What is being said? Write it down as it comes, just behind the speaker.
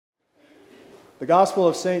The Gospel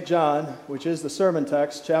of St. John, which is the sermon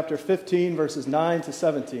text, chapter 15, verses 9 to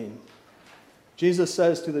 17. Jesus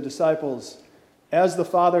says to the disciples, "As the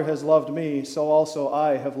Father has loved me, so also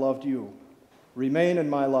I have loved you. Remain in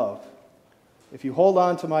my love. If you hold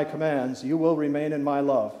on to my commands, you will remain in my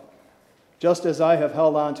love, just as I have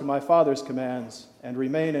held on to my Father's commands and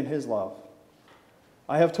remain in his love.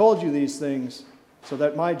 I have told you these things so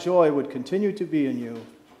that my joy would continue to be in you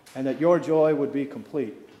and that your joy would be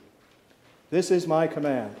complete. This is my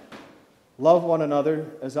command. Love one another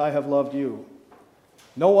as I have loved you.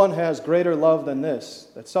 No one has greater love than this,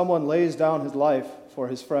 that someone lays down his life for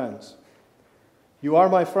his friends. You are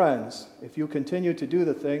my friends if you continue to do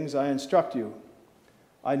the things I instruct you.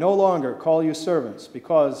 I no longer call you servants,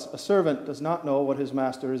 because a servant does not know what his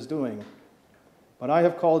master is doing. But I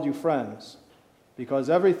have called you friends, because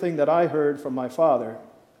everything that I heard from my Father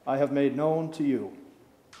I have made known to you.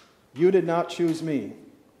 You did not choose me,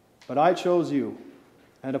 but I chose you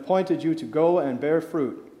and appointed you to go and bear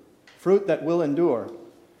fruit, fruit that will endure,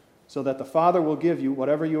 so that the Father will give you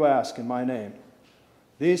whatever you ask in my name.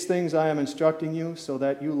 These things I am instructing you so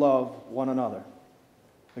that you love one another."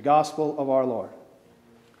 The Gospel of our Lord.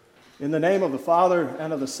 In the name of the Father,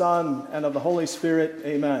 and of the Son, and of the Holy Spirit,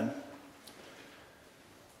 amen.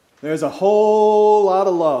 There's a whole lot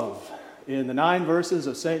of love in the 9 verses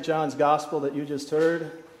of St. John's Gospel that you just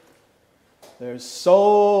heard. There's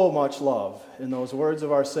so much love in those words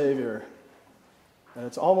of our Savior, and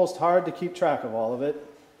it's almost hard to keep track of all of it.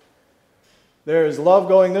 There's love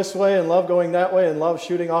going this way and love going that way and love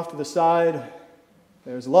shooting off to the side.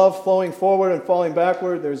 There's love flowing forward and falling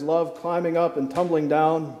backward. There's love climbing up and tumbling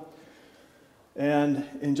down. And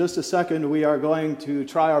in just a second, we are going to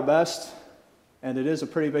try our best, and it is a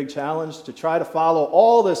pretty big challenge, to try to follow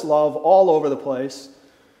all this love all over the place,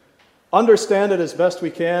 understand it as best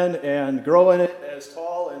we can, and grow in it as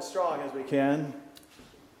tall and strong as we can.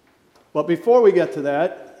 But before we get to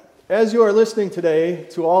that, as you are listening today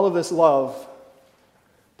to all of this love,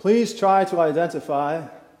 please try to identify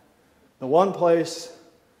the one place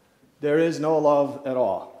there is no love at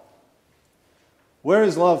all. Where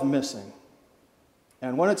is love missing?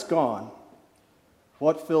 And when it's gone,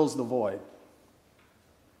 what fills the void?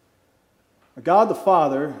 God the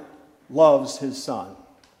Father loves his Son.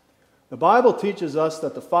 The Bible teaches us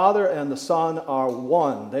that the Father and the Son are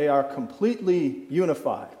one. They are completely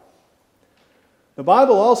unified. The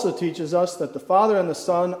Bible also teaches us that the Father and the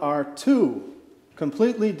Son are two,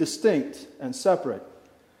 completely distinct and separate.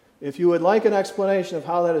 If you would like an explanation of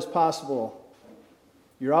how that is possible,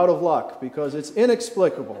 you're out of luck, because it's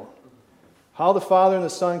inexplicable how the Father and the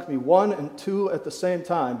Son can be one and two at the same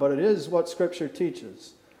time, but it is what Scripture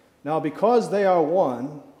teaches. Now, because they are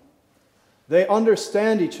one, they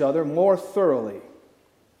understand each other more thoroughly,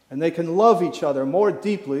 and they can love each other more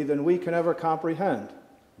deeply than we can ever comprehend.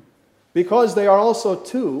 Because they are also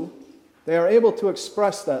two, they are able to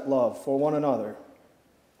express that love for one another.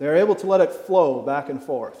 They are able to let it flow back and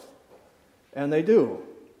forth. And they do.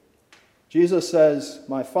 Jesus says,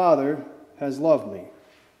 "My Father has loved me."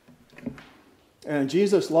 And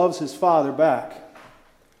Jesus loves his Father back.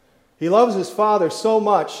 He loves his Father so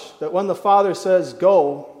much that when the Father says,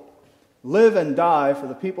 "Go, live and die for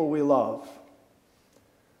the people we love,"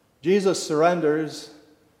 Jesus surrenders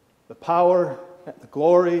the power, the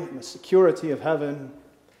glory, and the security of heaven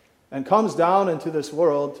and comes down into this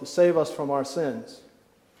world to save us from our sins.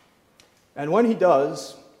 And when he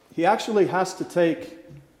does, he actually has to take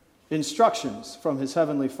instructions from his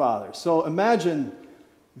heavenly Father. So imagine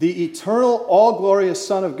the eternal, all-glorious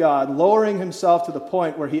Son of God lowering himself to the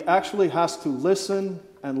point where he actually has to listen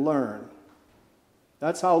and learn.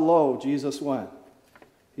 That's how low Jesus went.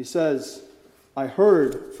 He says, "I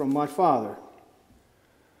heard from my Father."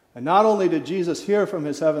 And not only did Jesus hear from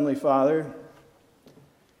his heavenly Father,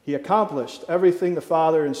 he accomplished everything the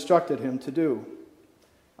Father instructed him to do.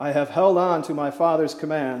 "I have held on to my Father's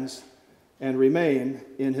commands and remain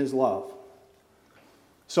in his love."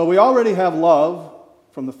 So we already have love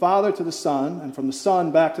from the Father to the Son, and from the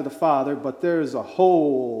Son back to the Father, but there's a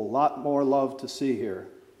whole lot more love to see here.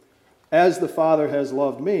 "As the Father has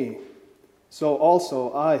loved me, so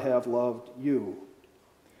also I have loved you."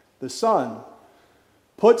 The Son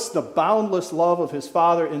puts the boundless love of his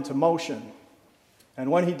Father into motion,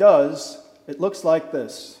 and when he does, it looks like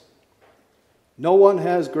this. No one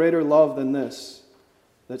has greater love than this,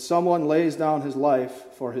 that someone lays down his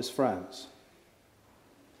life for his friends.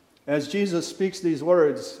 As Jesus speaks these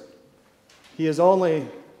words, he is only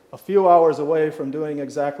a few hours away from doing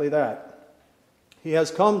exactly that. He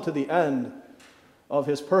has come to the end of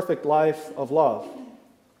his perfect life of love.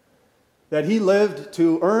 that he lived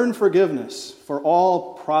to earn forgiveness for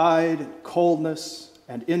all pride, coldness,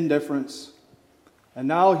 and indifference. And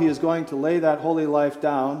now he is going to lay that holy life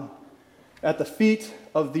down at the feet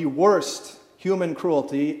of the worst human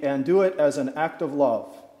cruelty and do it as an act of love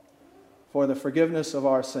for the forgiveness of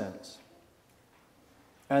our sins.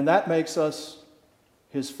 And that makes us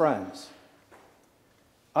his friends.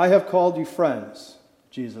 I have called you friends,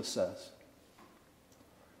 Jesus says.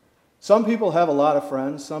 Some people have a lot of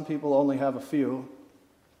friends. Some people only have a few.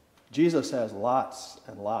 Jesus has lots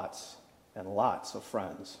and lots and lots of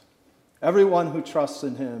friends. Everyone who trusts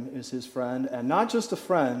in him is his friend, and not just a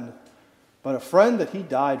friend, but a friend that he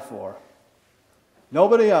died for.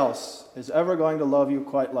 Nobody else is ever going to love you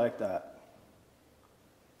quite like that.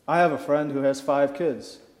 I have a friend who has 5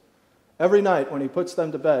 kids. Every night when he puts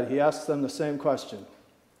them to bed, he asks them the same question: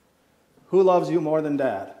 who loves you more than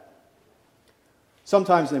Dad?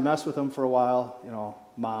 Sometimes they mess with him for a while,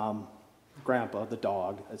 mom, grandpa, the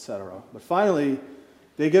dog, etc. But finally,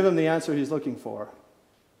 they give him the answer he's looking for: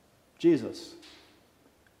 Jesus.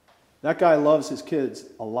 That guy loves his kids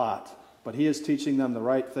a lot, but he is teaching them the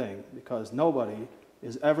right thing, because nobody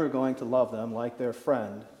is ever going to love them like their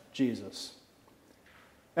friend, Jesus.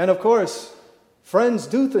 And of course, friends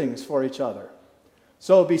do things for each other.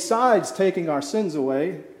 So besides taking our sins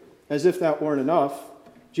away, as if that weren't enough,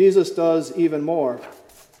 Jesus does even more.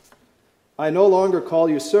 I no longer call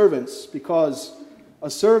you servants, because a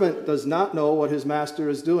servant does not know what his master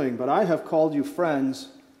is doing, but I have called you friends,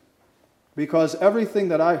 because everything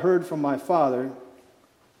that I heard from my Father,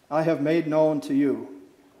 I have made known to you.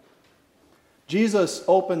 Jesus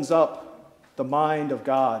opens up the mind of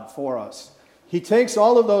God for us. He takes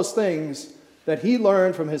all of those things that he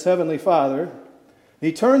learned from his heavenly Father,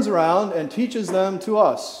 he turns around and teaches them to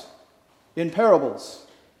us in parables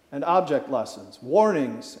and object lessons,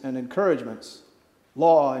 warnings and encouragements,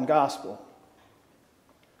 law and gospel.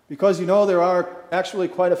 Because there are actually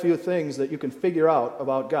quite a few things that you can figure out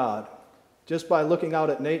about God just by looking out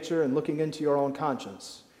at nature and looking into your own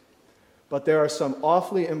conscience. But there are some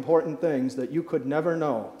awfully important things that you could never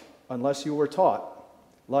know unless you were taught,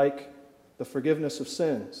 like the forgiveness of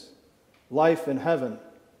sins, life in heaven,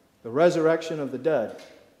 the resurrection of the dead.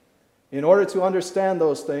 In order to understand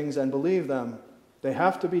those things and believe them, they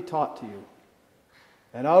have to be taught to you.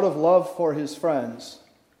 And out of love for his friends,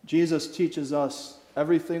 Jesus teaches us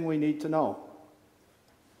everything we need to know.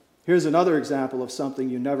 Here's another example of something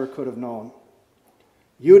you never could have known.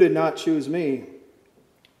 You did not choose me,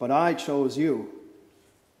 but I chose you.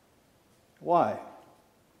 Why?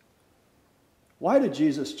 Why did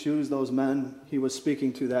Jesus choose those men he was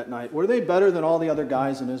speaking to that night? Were they better than all the other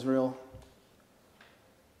guys in Israel?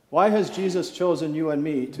 Why has Jesus chosen you and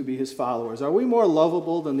me to be his followers? Are we more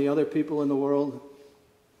lovable than the other people in the world?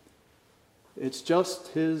 It's just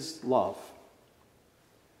his love.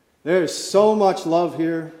 There's so much love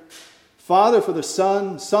here. Father for the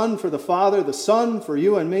Son, Son for the Father, the Son for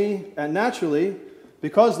you and me. And naturally,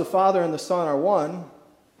 because the Father and the Son are one,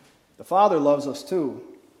 the Father loves us too.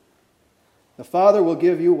 The Father will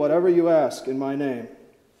give you whatever you ask in my name.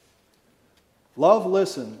 Love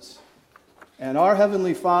listens, and our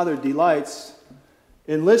Heavenly Father delights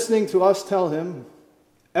in listening to us tell him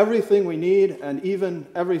everything we need and even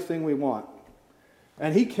everything we want.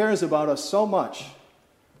 And he cares about us so much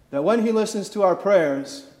that when he listens to our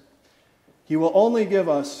prayers, he will only give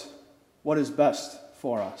us what is best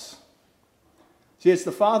for us. See, it's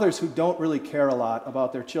the fathers who don't really care a lot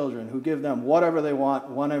about their children, who give them whatever they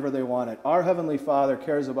want, whenever they want it. Our Heavenly Father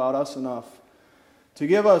cares about us enough to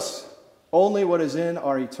give us only what is in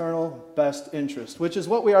our eternal best interest, which is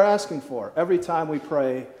what we are asking for every time we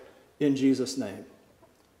pray in Jesus' name.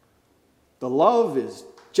 The love is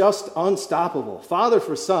just unstoppable. Father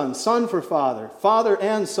for Son, Son for Father, Father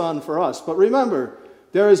and Son for us. But remember,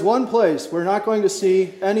 there is one place we're not going to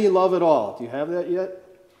see any love at all. Do you have that yet?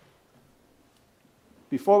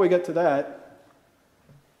 Before we get to that,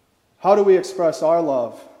 how do we express our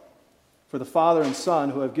love for the Father and Son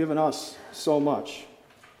who have given us so much?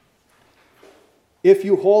 If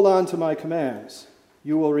you hold on to my commands,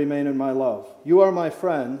 you will remain in my love. You are my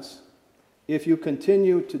friends if you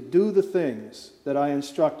continue to do the things that I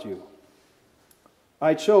instruct you.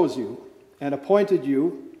 I chose you and appointed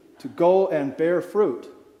you to go and bear fruit,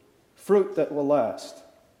 fruit that will last.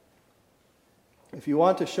 If you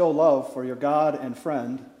want to show love for your God and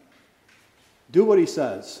friend, do what he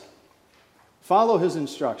says. Follow his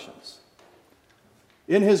instructions.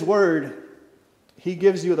 In his word, he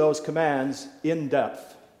gives you those commands in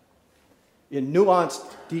depth, in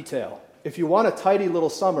nuanced detail. If you want a tidy little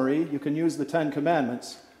summary, you can use the 10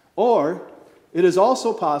 Commandments. Or it is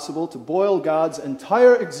also possible to boil God's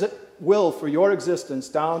entire will for your existence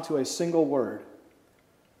down to a single word.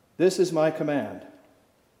 This is my command.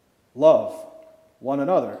 Love one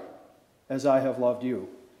another as I have loved you.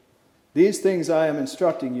 These things I am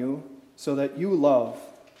instructing you so that you love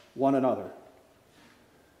one another.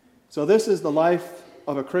 So this is the life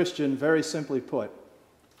of a Christian, very simply put.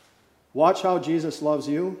 Watch how Jesus loves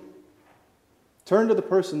you. Turn to the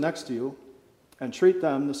person next to you and treat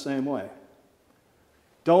them the same way.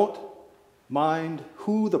 Don't mind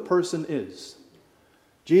who the person is.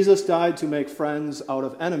 Jesus died to make friends out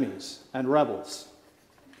of enemies and rebels.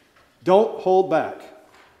 Don't hold back.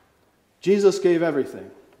 Jesus gave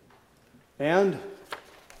everything. And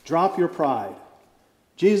drop your pride.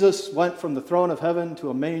 Jesus went from the throne of heaven to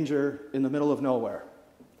a manger in the middle of nowhere.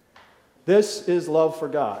 This is love for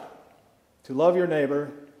God, to love your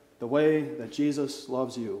neighbor the way that Jesus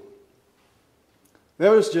loves you.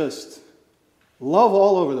 There is just love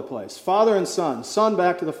all over the place. Father and Son, Son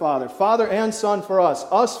back to the Father, Father and Son for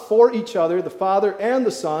us for each other, the Father and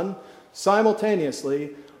the Son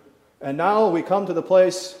simultaneously. And now we come to the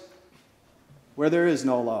place where there is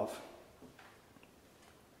no love.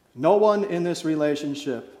 No one in this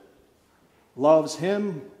relationship loves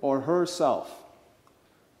him or herself.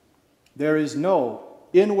 There is no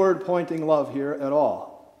inward-pointing love here at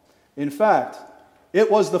all. In fact,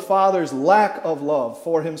 it was the Father's lack of love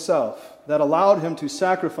for himself that allowed him to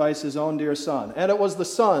sacrifice his own dear Son. And it was the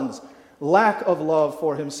Son's lack of love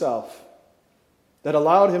for himself that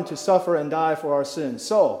allowed him to suffer and die for our sins.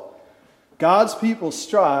 So, God's people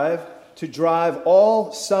strive to drive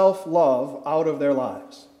all self-love out of their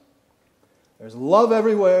lives. There's love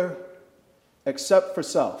everywhere except for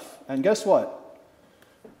self. And guess what?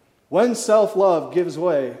 When self-love gives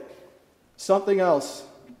way, something else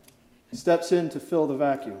steps in to fill the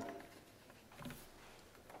vacuum.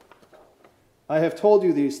 I have told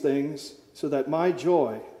you these things so that my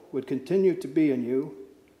joy would continue to be in you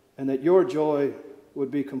and that your joy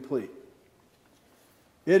would be complete.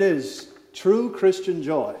 It is true Christian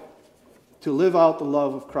joy to live out the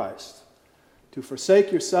love of Christ. To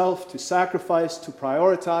forsake yourself, to sacrifice, to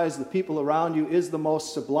prioritize the people around you is the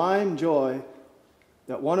most sublime joy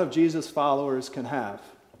that one of Jesus' followers can have.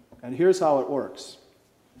 And here's how it works.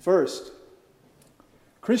 First,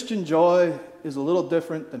 Christian joy is a little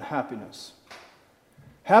different than happiness.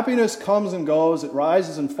 Happiness comes and goes, it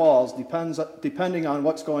rises and falls, depending on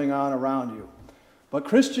what's going on around you. But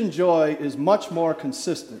Christian joy is much more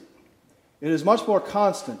consistent. It is much more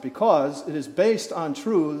constant because it is based on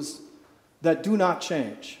truths that do not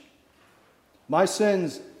change. My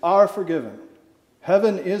sins are forgiven.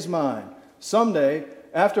 Heaven is mine. Someday,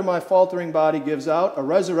 after my faltering body gives out, a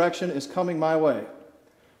resurrection is coming my way.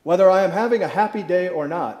 Whether I am having a happy day or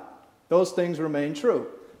not, those things remain true.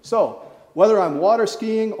 So, whether I'm water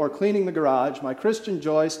skiing or cleaning the garage, my Christian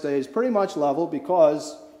joy stays pretty much level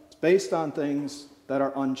because it's based on things that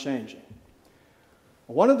are unchanging.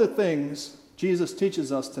 One of the things Jesus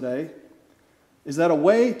teaches us today is that a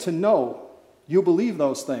way to know you believe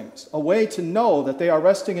those things, a way to know that they are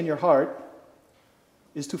resting in your heart,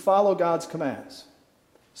 is to follow God's commands.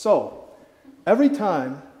 So, every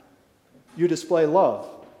time you display love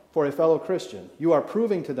for a fellow Christian, you are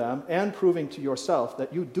proving to them and proving to yourself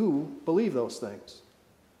that you do believe those things.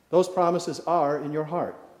 Those promises are in your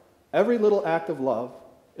heart. Every little act of love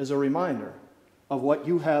is a reminder of what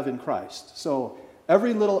you have in Christ. So,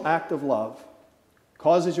 every little act of love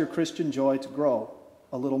causes your Christian joy to grow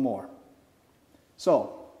a little more.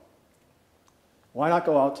 So, why not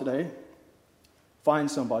go out today,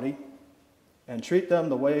 find somebody, and treat them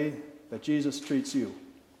the way that Jesus treats you?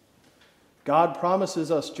 God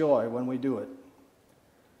promises us joy when we do it.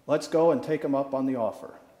 Let's go and take him up on the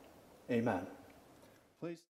offer. Amen. Please.